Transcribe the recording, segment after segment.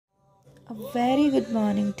A very good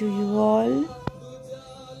morning to you all.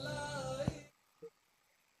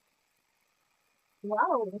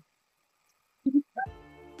 Wow.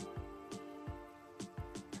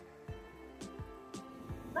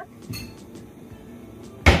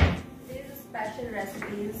 Today's special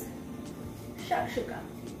recipe is Shakshuka.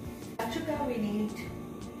 Shakshuka, we need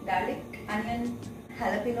garlic, onion,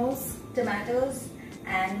 jalapenos, tomatoes,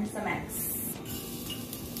 and some eggs.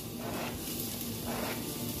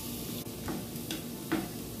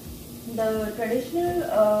 The traditional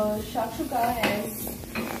shakshuka has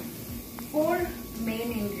 4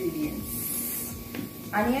 main ingredients: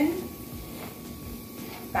 onion,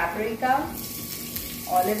 paprika,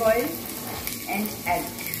 olive oil, and egg.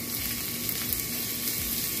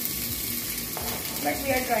 But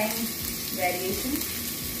we are trying variation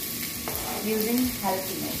using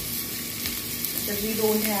jalapenos because we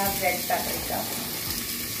don't have red paprika.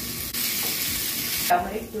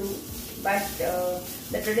 Turmeric too, but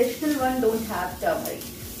the traditional one don't have turmeric.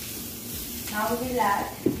 Now we'll add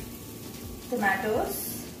tomatoes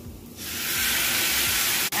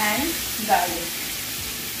and garlic.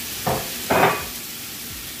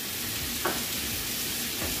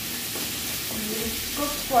 We will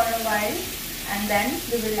cook for a while and then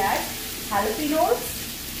we will add jalapenos,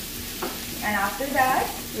 and after that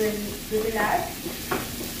we will add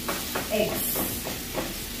eggs.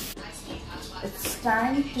 It's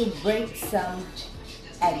time to break some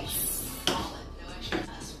eggs.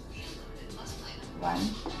 1,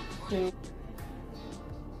 2.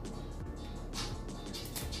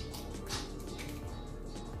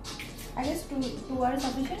 I guess two are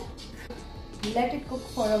sufficient. Let it cook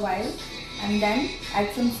for a while and then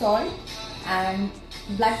add some salt and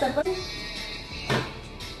black pepper.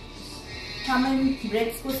 हम इन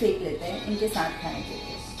breads को सेक लेते हैं इनके साथ खाने के लिए.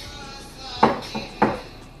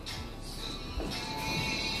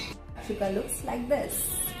 Shakshuka looks like this.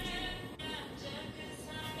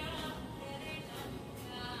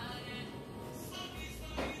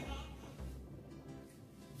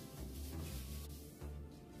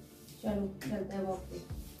 चलो चलते हैं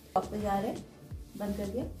वॉक पे जा रहे हैं. बंद कर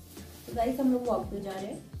दिया. तो गाइस हम लोग वॉक पे जा रहे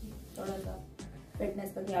हैं. थोड़ा सा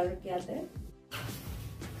फिटनेस का ख्याल रख के आते हैं.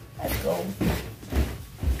 Let's go.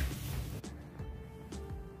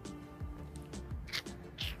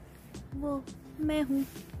 वो मैं हूँ.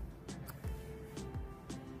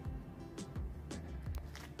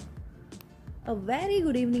 A very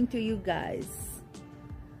good evening to you guys.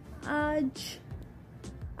 आज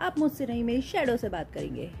आप मुझसे नहीं मेरी शैडो से बात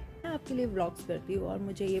करेंगे. मैं आपके लिए व्लॉग्स करती हूँ और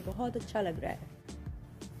मुझे ये बहुत अच्छा लग रहा है.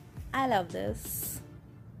 I love this.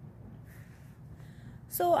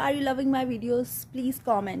 So are you loving my videos? Please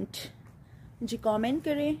comment. मुझे कमेंट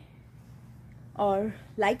करें और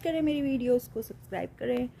लाइक करें मेरी वीडियोस को, सब्सक्राइब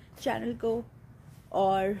करें चैनल को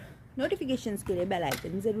और नोटिफिकेशंस के लिए बेल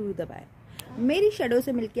आइकन ज़रूर दबाएं. मेरी शैडो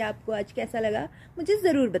से मिलके आपको आज कैसा लगा मुझे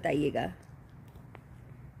ज़रूर बताइएगा.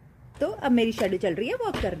 तो अब मेरी शैडो चल रही है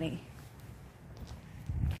वॉक करने.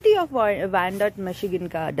 सिटी ऑफ वैंडर्ट मिशिगन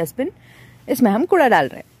का डस्टबिन, इसमें हम कूड़ा डाल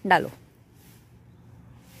रहे हैं. डालो.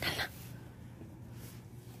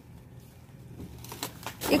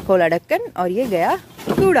 ये खोला ढक्कन और ये गया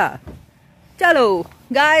कूड़ा. चलो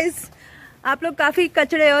गाइस, आप लोग काफी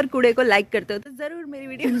कचड़े और कूड़े को लाइक करते हो तो जरूर मेरी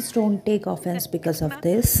video. Please don't take offense because of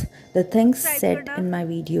this. The things said in my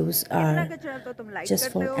videos are just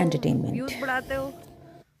for entertainment. Views बढ़ाते हो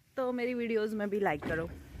तो मेरी वीडियोस में भी लाइक करो.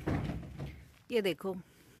 ये देखो,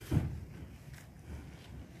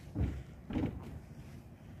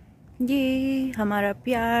 ये हमारा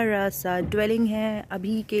प्यारा सा ड्वेलिंग है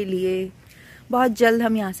अभी के लिए. बहुत जल्द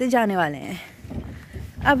हम यहाँ से जाने वाले हैं.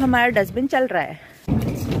 अब हमारा डस्टबिन चल रहा है.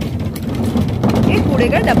 ये कूड़े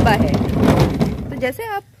का डब्बा है. तो जैसे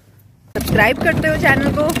आप सब्सक्राइब करते हो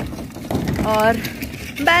चैनल को और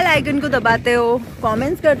बेल आइकन को दबाते हो,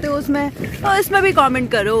 कमेंट्स करते हो उसमें, और इसमें भी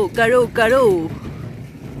कमेंट करो करो करो.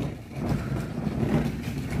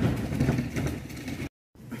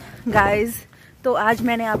 गाइस, तो आज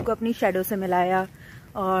मैंने आपको अपनी शैडो से मिलाया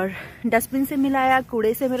और डस्टबिन से मिलाया,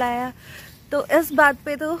 कूड़े से मिलाया. तो इस बात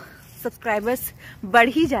पे तो सब्सक्राइबर्स बढ़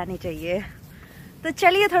ही जाने चाहिए. तो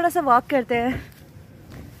चलिए थोड़ा सा वॉक करते हैं.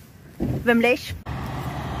 विमलेश,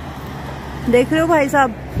 देख रहे हो भाई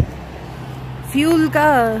साहब फ्यूल का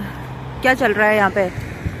क्या चल रहा है यहाँ पे.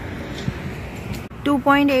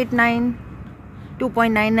 2.89,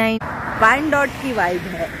 2.99 वाइन डॉट की वाइब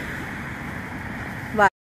है.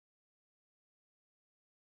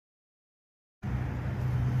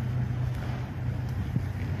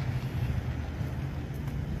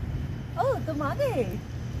 ओह, तुम आ गए.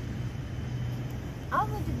 आओ,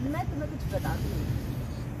 मैं तुम्हें कुछ बताती हूँ.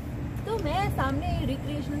 तो मैं सामने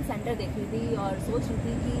रिक्रिएशनल सेंटर देख रही थी और सोच रही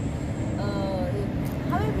थी कि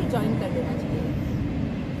हमें भी ज्वाइन कर लेना चाहिए,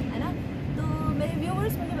 है ना। तो मेरे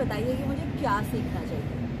व्यूअर्स मुझे बताइए कि मुझे क्या सीखना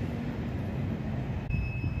चाहिए।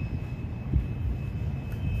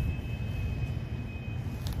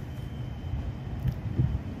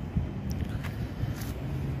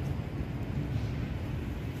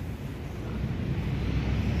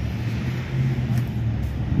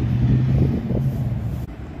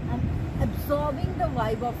 Absorbing the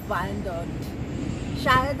vibe of Wyandotte.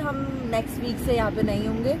 शायद हम नेक्स्ट वीक से यहाँ पे नहीं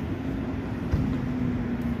होंगे,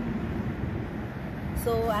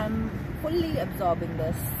 so I'm fully absorbing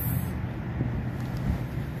this.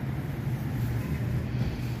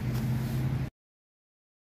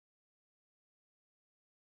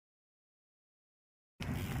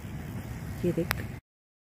 ये देख,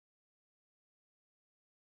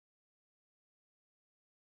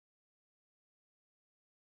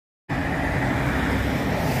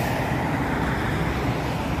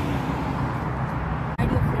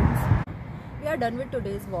 done with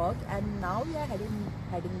today's walk and now we are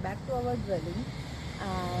heading back to our dwelling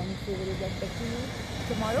and we will get back to you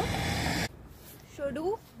tomorrow. So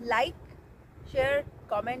do like, share,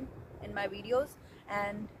 comment in my videos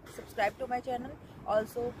and subscribe to my channel.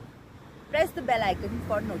 Also press the bell icon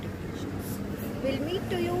for notifications. We'll meet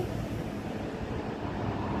to you.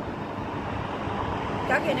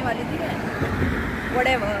 क्या कहने वाली थी मैं?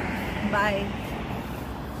 Whatever. Bye.